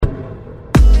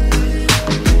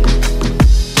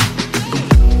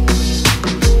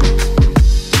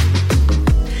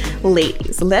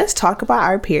Ladies, let's talk about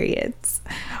our periods.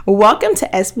 Welcome to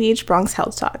SBH Bronx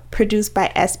Health Talk, produced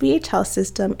by SBH Health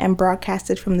System and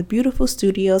broadcasted from the beautiful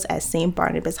studios at St.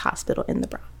 Barnabas Hospital in the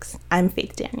Bronx. I'm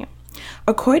Faith Daniel.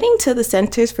 According to the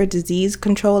Centers for Disease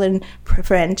Control and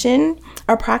Prevention,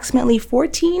 approximately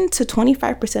 14 to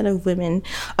 25% of women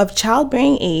of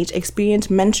childbearing age experience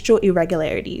menstrual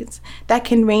irregularities that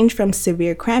can range from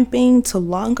severe cramping to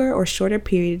longer or shorter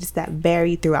periods that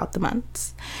vary throughout the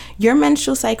months. Your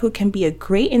menstrual cycle can be a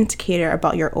great indicator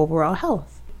about your overall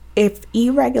health. If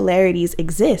irregularities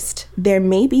exist, there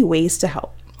may be ways to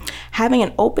help. Having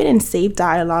an open and safe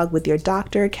dialogue with your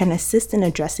doctor can assist in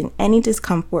addressing any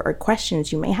discomfort or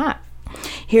questions you may have.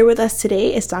 Here with us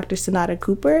today is Dr. Sonata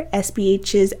Cooper,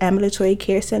 SBH's Ambulatory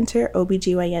Care Center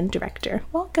OBGYN Director.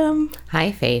 Welcome.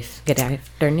 Hi, Faith. Good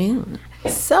afternoon.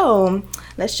 So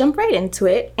let's jump right into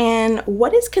it. And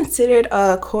what is considered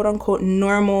a quote-unquote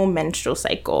normal menstrual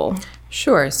cycle?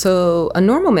 Sure. So a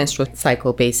normal menstrual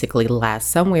cycle basically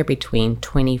lasts somewhere between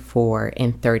 24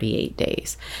 and 38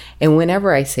 days. And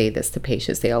whenever I say this to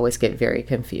patients, they always get very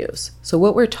confused. So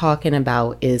what we're talking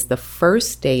about is the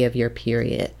first day of your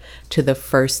period to the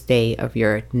first day of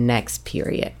your next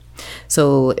period.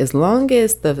 So as long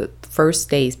as the first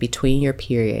days between your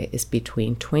period is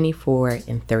between 24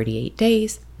 and 38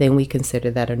 days, then we consider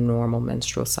that a normal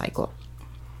menstrual cycle.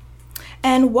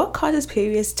 And what causes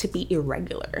periods to be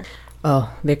irregular?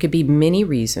 Oh, there could be many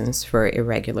reasons for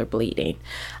irregular bleeding.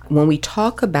 When we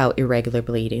talk about irregular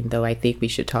bleeding, though, I think we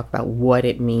should talk about what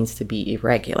it means to be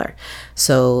irregular.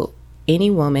 So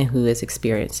any woman who is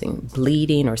experiencing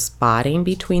bleeding or spotting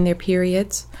between their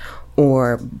periods,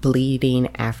 or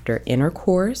bleeding after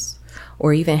intercourse,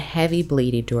 or even heavy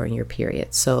bleeding during your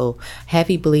period. So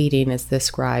heavy bleeding is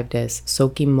described as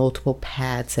soaking multiple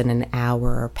pads in an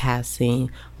hour or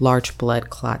passing large blood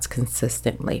clots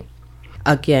consistently.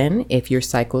 Again, if your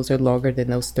cycles are longer than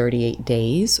those 38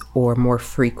 days or more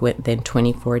frequent than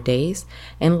 24 days.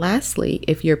 And lastly,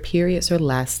 if your periods are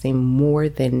lasting more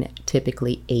than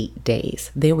typically 8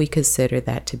 days, then we consider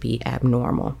that to be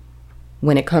abnormal.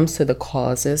 When it comes to the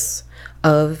causes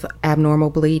of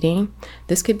abnormal bleeding,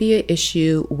 this could be an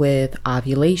issue with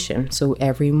ovulation. So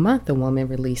every month a woman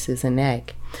releases an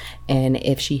egg. And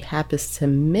if she happens to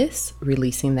miss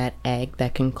releasing that egg,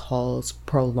 that can cause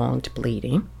prolonged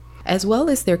bleeding. As well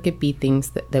as there could be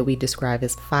things that we describe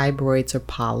as fibroids or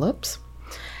polyps,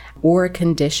 or a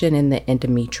condition in the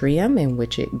endometrium in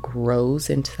which it grows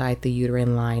inside the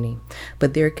uterine lining.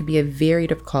 But there could be a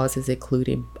variety of causes,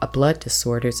 including blood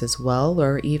disorders as well,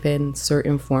 or even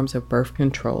certain forms of birth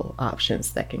control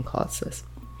options that can cause this.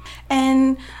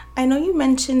 And I know you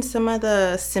mentioned some of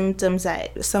the symptoms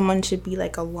that someone should be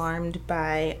alarmed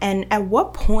by. And at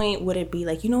what point would it be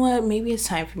you know what, maybe it's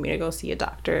time for me to go see a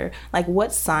doctor?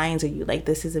 What signs are you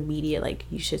this is immediate,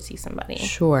 you should see somebody?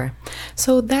 Sure.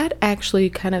 So that actually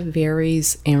kind of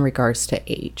varies in regards to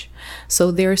age.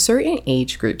 So there are certain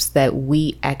age groups that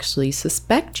we actually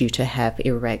suspect you to have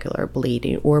irregular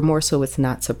bleeding, or more so it's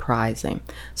not surprising.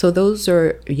 So those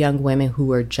are young women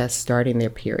who are just starting their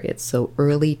periods. So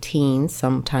early teens,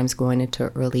 sometimes going into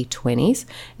early 20s,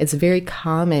 it's very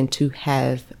common to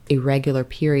have irregular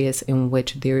periods in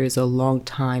which there is a long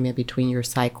time in between your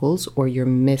cycles, or you're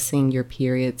missing your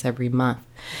periods every month.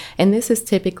 And this is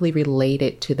typically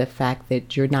related to the fact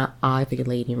that you're not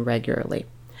ovulating regularly.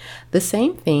 The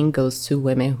same thing goes to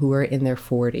women who are in their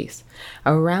 40s.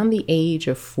 Around the age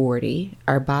of 40,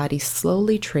 our bodies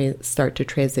slowly start to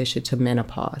transition to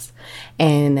menopause.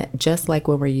 And just like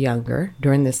when we're younger,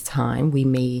 during this time, we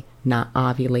may not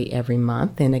ovulate every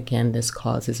month. And again, this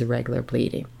causes irregular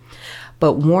bleeding.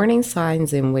 But warning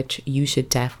signs in which you should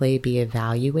definitely be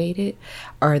evaluated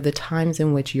are the times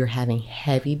in which you're having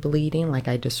heavy bleeding, like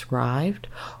I described,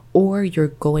 or you're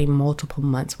going multiple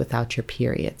months without your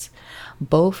periods.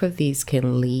 Both of these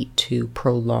can lead to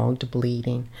prolonged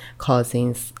bleeding,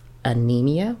 causing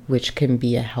anemia, which can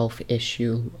be a health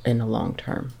issue in the long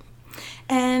term.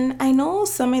 And I know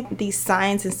some of these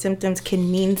signs and symptoms can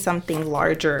mean something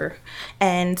larger.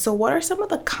 And so what are some of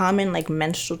the common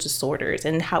menstrual disorders,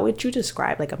 and how would you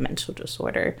describe a menstrual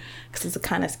disorder? Because it's a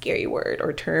kind of scary word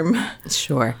or term.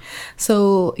 Sure.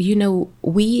 So,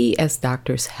 we as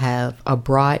doctors have a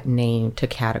broad name to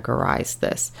categorize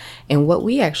this. And what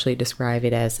we actually describe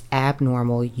it as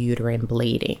abnormal uterine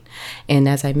bleeding. And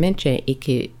as I mentioned, it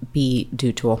could be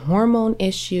due to a hormone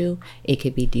issue. It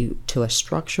could be due to a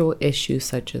structural issue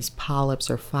such as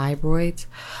polyps or fibroids.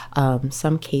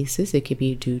 Some cases, it could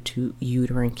be due to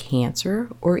uterine cancer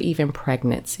or even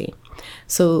pregnancy.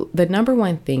 So the number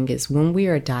one thing is when we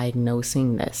are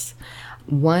diagnosing this,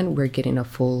 One, we're getting a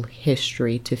full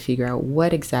history to figure out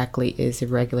what exactly is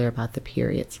irregular about the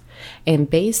periods. And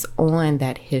based on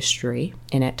that history,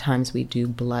 and at times we do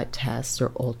blood tests or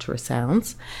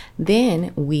ultrasounds,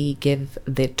 then we give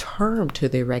the term to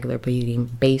the irregular bleeding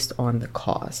based on the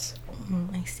cause.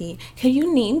 I see. Can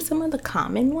you name some of the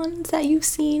common ones that you've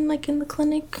seen, like in the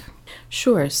clinic?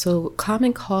 Sure. So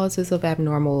common causes of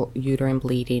abnormal uterine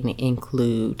bleeding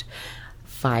include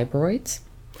fibroids,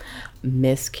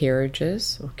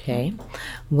 miscarriages,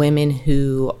 women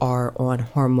who are on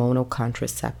hormonal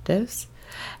contraceptives,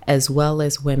 as well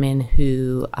as women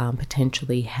who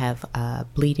potentially have a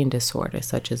bleeding disorder,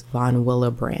 such as von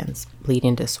Willebrand's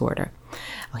bleeding disorder,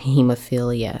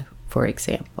 hemophilia, for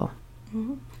example.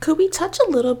 Mm-hmm. Could we touch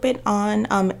a little bit on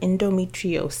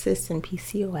endometriosis and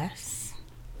PCOS?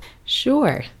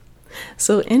 Sure.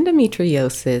 So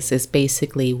endometriosis is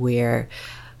basically where,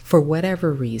 for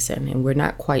whatever reason, and we're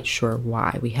not quite sure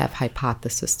why, we have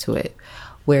hypothesis to it,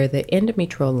 where the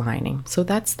endometrial lining, so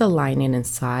that's the lining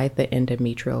inside the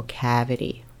endometrial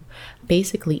cavity,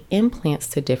 basically implants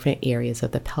to different areas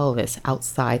of the pelvis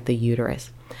outside the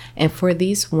uterus. And for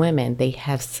these women, they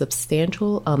have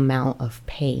substantial amount of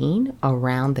pain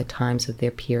around the times of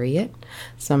their period.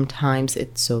 Sometimes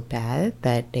it's so bad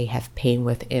that they have pain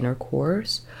with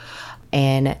intercourse.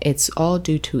 And it's all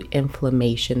due to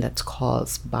inflammation that's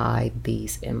caused by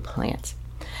these implants.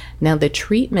 Now, the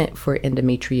treatment for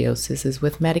endometriosis is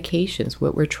with medications.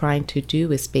 What we're trying to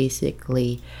do is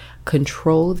basically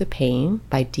control the pain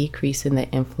by decreasing the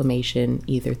inflammation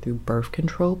either through birth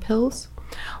control pills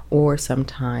or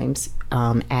sometimes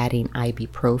adding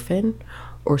ibuprofen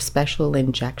or special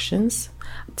injections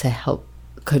to help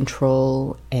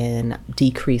control and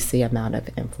decrease the amount of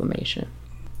inflammation.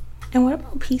 And what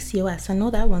about PCOS? I know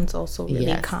that one's also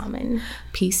really common.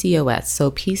 PCOS.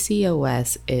 So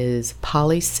PCOS is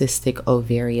polycystic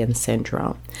ovarian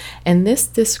syndrome. And this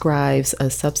describes a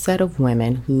subset of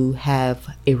women who have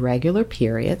irregular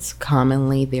periods.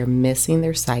 Commonly, they're missing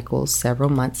their cycles several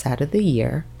months out of the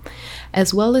year,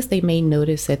 as well as they may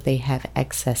notice that they have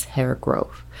excess hair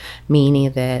growth,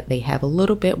 meaning that they have a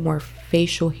little bit more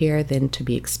facial hair than to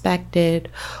be expected,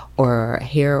 or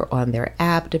hair on their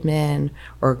abdomen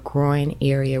or groin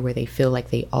area where they feel like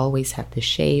they always have to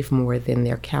shave more than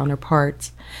their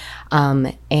counterparts.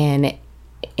 And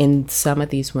in some of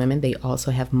these women, they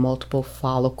also have multiple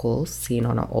follicles seen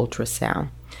on an ultrasound.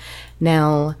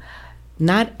 Now,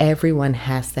 not everyone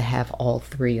has to have all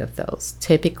three of those.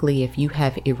 Typically, if you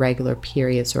have irregular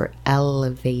periods or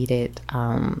elevated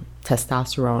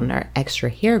testosterone or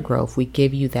extra hair growth, we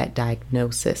give you that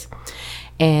diagnosis.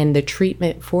 And the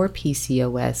treatment for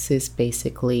PCOS is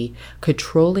basically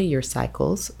controlling your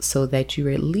cycles so that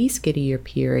you're at least getting your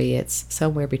periods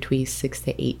somewhere between 6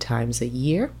 to 8 times a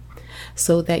year,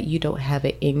 so that you don't have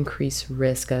an increased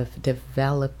risk of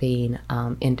developing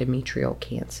endometrial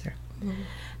cancer. Mm-hmm.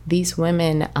 These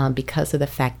women, because of the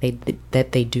fact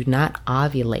that they do not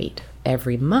ovulate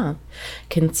every month,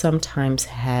 can sometimes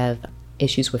have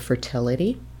issues with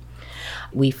fertility.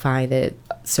 We find that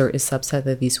certain subset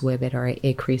of these women are at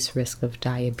increased risk of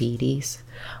diabetes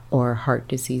or heart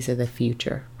disease in the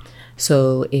future.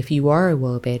 So if you are a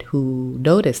woman who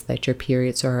notice that your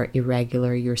periods are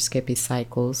irregular, you're skipping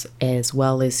cycles, as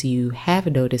well as you have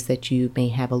noticed that you may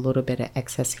have a little bit of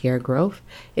excess hair growth,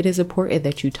 it is important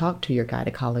that you talk to your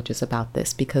gynecologist about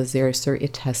this, because there are certain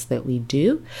tests that we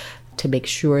do to make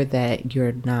sure that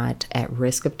you're not at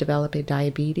risk of developing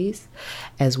diabetes,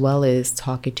 as well as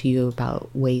talking to you about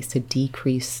ways to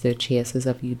decrease the chances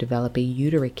of you developing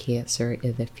uterine cancer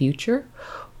in the future,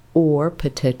 or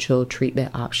potential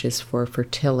treatment options for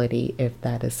fertility if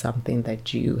that is something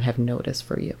that you have noticed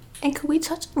for you. And could we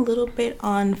touch a little bit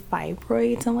on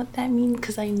fibroids and what that means?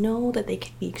 Because I know that they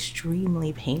can be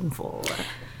extremely painful.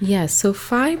 Yes, so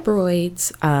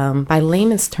fibroids, by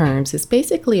layman's terms, is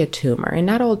basically a tumor, and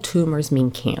not all tumors mean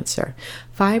cancer.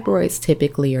 Fibroids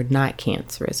typically are not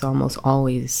cancerous, almost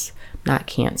always not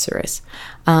cancerous.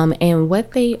 And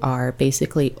what they are,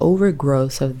 basically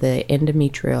overgrowth of the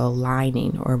endometrial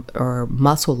lining or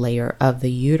muscle layer of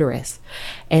the uterus.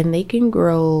 And they can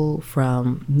grow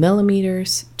from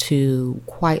millimeters to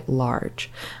quite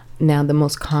large. Now, the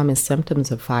most common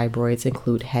symptoms of fibroids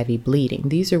include heavy bleeding.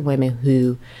 These are women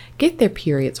who get their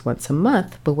periods once a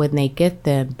month, but when they get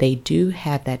them, they do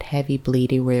have that heavy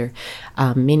bleeding where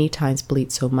many times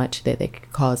bleed so much that they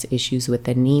could cause issues with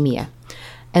anemia,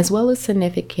 as well as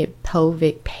significant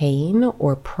pelvic pain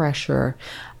or pressure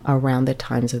around the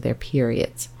times of their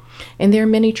periods. And there are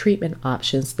many treatment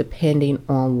options depending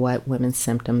on what women's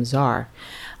symptoms are.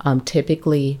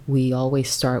 Typically, we always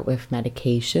start with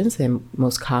medications, and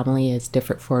most commonly is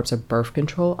different forms of birth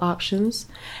control options.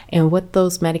 And what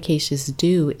those medications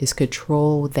do is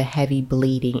control the heavy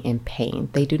bleeding and pain.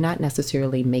 They do not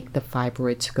necessarily make the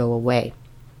fibroids go away.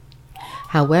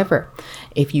 However,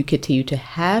 if you continue to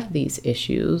have these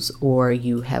issues, or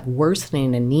you have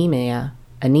worsening anemia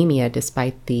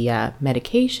despite the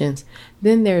medications,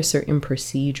 then there are certain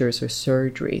procedures or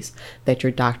surgeries that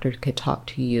your doctor could talk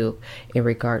to you in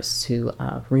regards to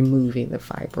removing the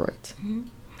fibroids. Mm-hmm.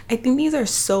 I think these are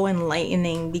so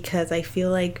enlightening, because I feel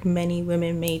like many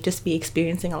women may just be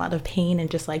experiencing a lot of pain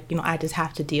and just like, I just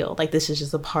have to deal. Like, this is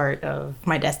just a part of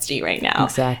my destiny right now.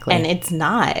 Exactly. And it's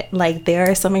not. Like,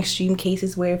 there are some extreme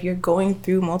cases where if you're going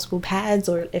through multiple pads,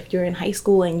 or if you're in high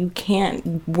school and you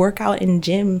can't work out in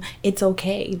gym, it's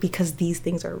okay, because these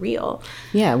things are real.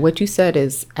 Yeah, what you said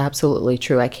is absolutely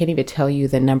true. I can't even tell you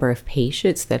the number of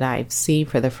patients that I've seen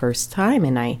for the first time,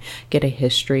 and I get a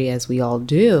history, as we all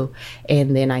do,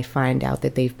 and then I find out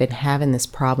that they've been having this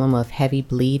problem of heavy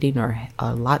bleeding or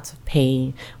lots of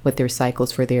pain with their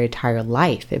cycles for their entire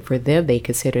life. And for them, they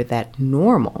consider that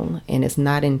normal. And it's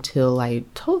not until I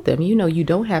told them, you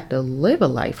don't have to live a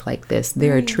life like this.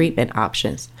 There are treatment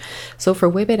options. So for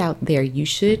women out there, you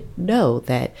should know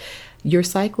that your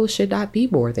cycle should not be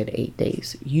more than 8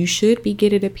 days. You should be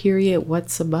getting a period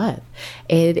once a month,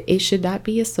 and it should not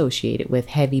be associated with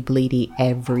heavy bleeding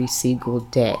every single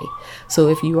day. So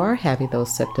if you are having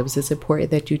those symptoms, it's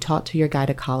important that you talk to your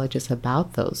gynecologist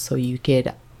about those, so you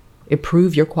can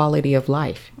improve your quality of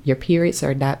life. Your periods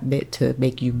are not meant to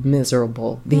make you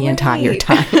miserable the entire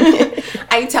time.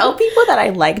 I tell people that I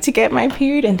like to get my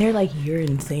period, and they're like, you're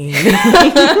insane.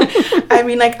 I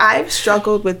mean, like, I've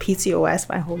struggled with PCOS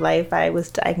my whole life. I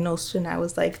was diagnosed when I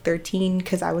was like 13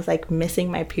 because I was like missing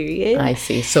my period. I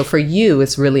see. So for you,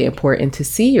 it's really important to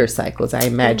see your cycles, I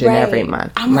imagine, every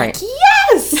month. I'm like,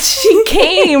 yes, she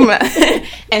came.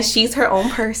 And she's her own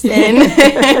person.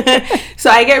 So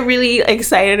I get really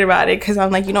excited about it, because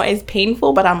I'm like, it's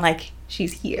painful, but I'm like,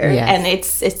 she's here. Yes. And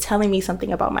it's telling me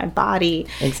something about my body.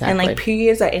 Exactly. And like,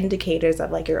 periods are indicators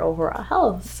of like your overall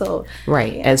health. So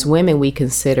right. Yeah. As women, we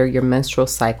consider your menstrual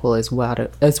cycle as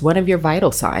one of your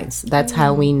vital signs. That's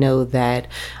how we know that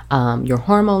your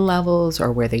hormone levels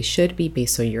are where they should be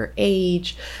based on your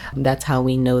age. That's how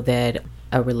we know that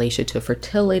a relation to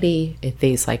fertility and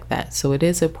things like that. So it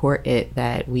is important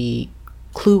that we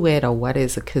clue in on what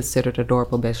is considered a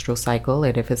normal menstrual cycle,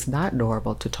 and if it's not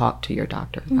normal, to talk to your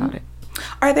doctor about it.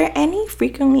 Are there any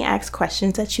frequently asked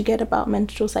questions that you get about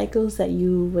menstrual cycles that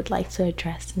you would like to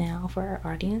address now for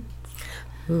our audience?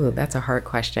 Ooh, that's a hard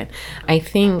question. I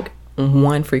think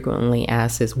one frequently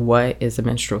asked is, what is a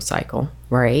menstrual cycle,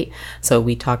 right? So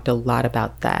we talked a lot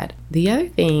about that. The other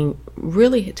thing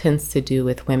really tends to do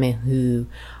with women who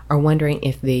are wondering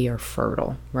if they are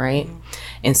fertile, right?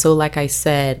 And so, like I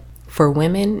said, for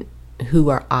women who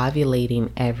are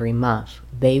ovulating every month,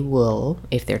 they will,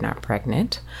 if they're not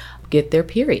pregnant, get their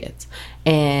periods.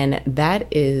 And that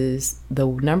is the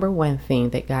number one thing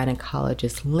that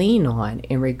gynecologists lean on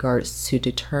in regards to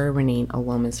determining a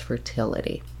woman's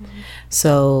fertility.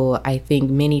 So I think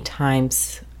many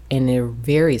times, and it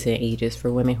varies in ages,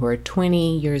 for women who are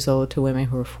 20 years old to women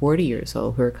who are 40 years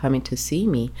old who are coming to see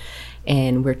me,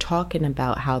 and we're talking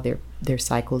about how their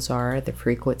cycles are, the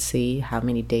frequency, how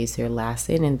many days they're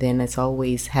lasting, and then it's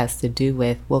always has to do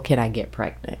with, well, can I get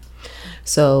pregnant?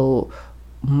 So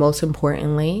most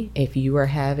importantly, if you are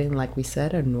having, like we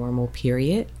said, a normal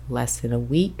period, less than a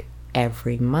week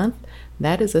every month,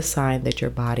 that is a sign that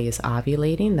your body is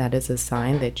ovulating. That is a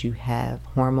sign that you have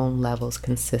hormone levels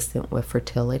consistent with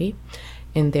fertility,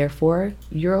 and therefore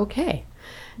you're okay.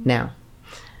 Now,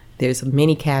 there's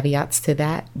many caveats to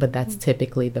that, but that's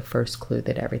typically the first clue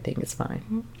that everything is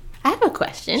fine. I have a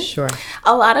question. Sure.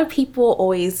 A lot of people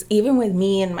always, even with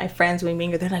me and my friends when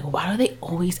we they're like, why do they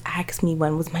always ask me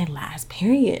when was my last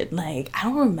period? Like, I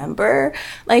don't remember.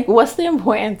 Like, what's the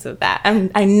importance of that?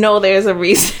 I know there's a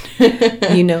reason.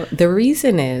 The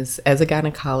reason is, as a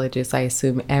gynecologist, I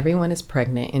assume everyone is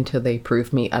pregnant until they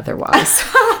prove me otherwise,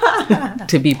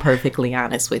 to be perfectly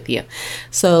honest with you.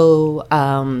 So,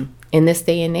 in this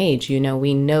day and age,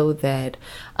 we know that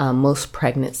most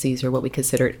pregnancies are what we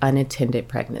consider unintended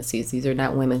pregnancies. These are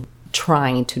not women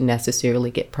trying to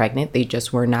necessarily get pregnant. They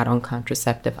just were not on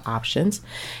contraceptive options.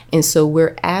 And so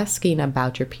we're asking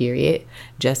about your period,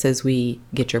 just as we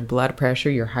get your blood pressure,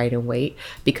 your height and weight,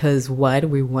 because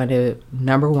we want to,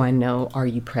 number one, know, are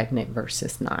you pregnant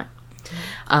versus not?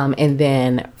 And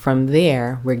then from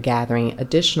there, we're gathering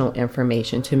additional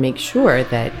information to make sure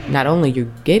that not only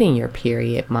you're getting your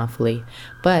period monthly,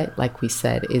 but like we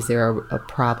said, is there a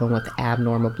problem with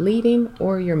abnormal bleeding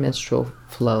or your menstrual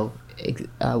flow,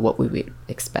 what we would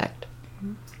expect.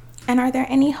 And are there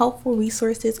any helpful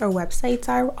resources or websites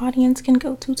our audience can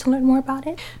go to learn more about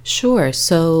it? Sure.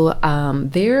 So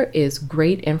there is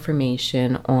great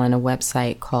information on a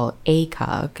website called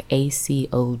ACOG,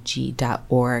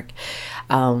 ACOG.org,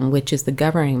 which is the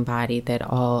governing body that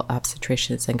all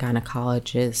obstetricians and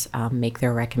gynecologists make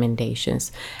their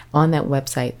recommendations. On that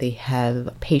website, they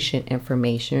have patient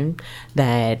information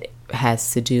that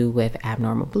has to do with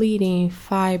abnormal bleeding,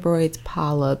 fibroids,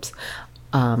 polyps,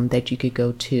 that you could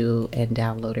go to and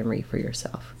download and read for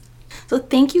yourself. So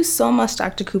thank you so much,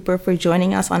 Dr. Cooper, for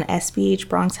joining us on SBH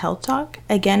Bronx Health Talk.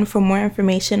 Again, for more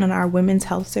information on our women's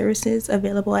health services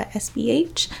available at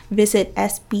SBH, visit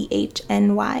sbhny.org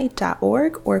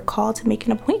or call to make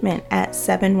an appointment at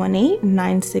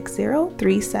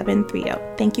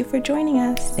 718-960-3730. Thank you for joining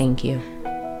us. Thank you.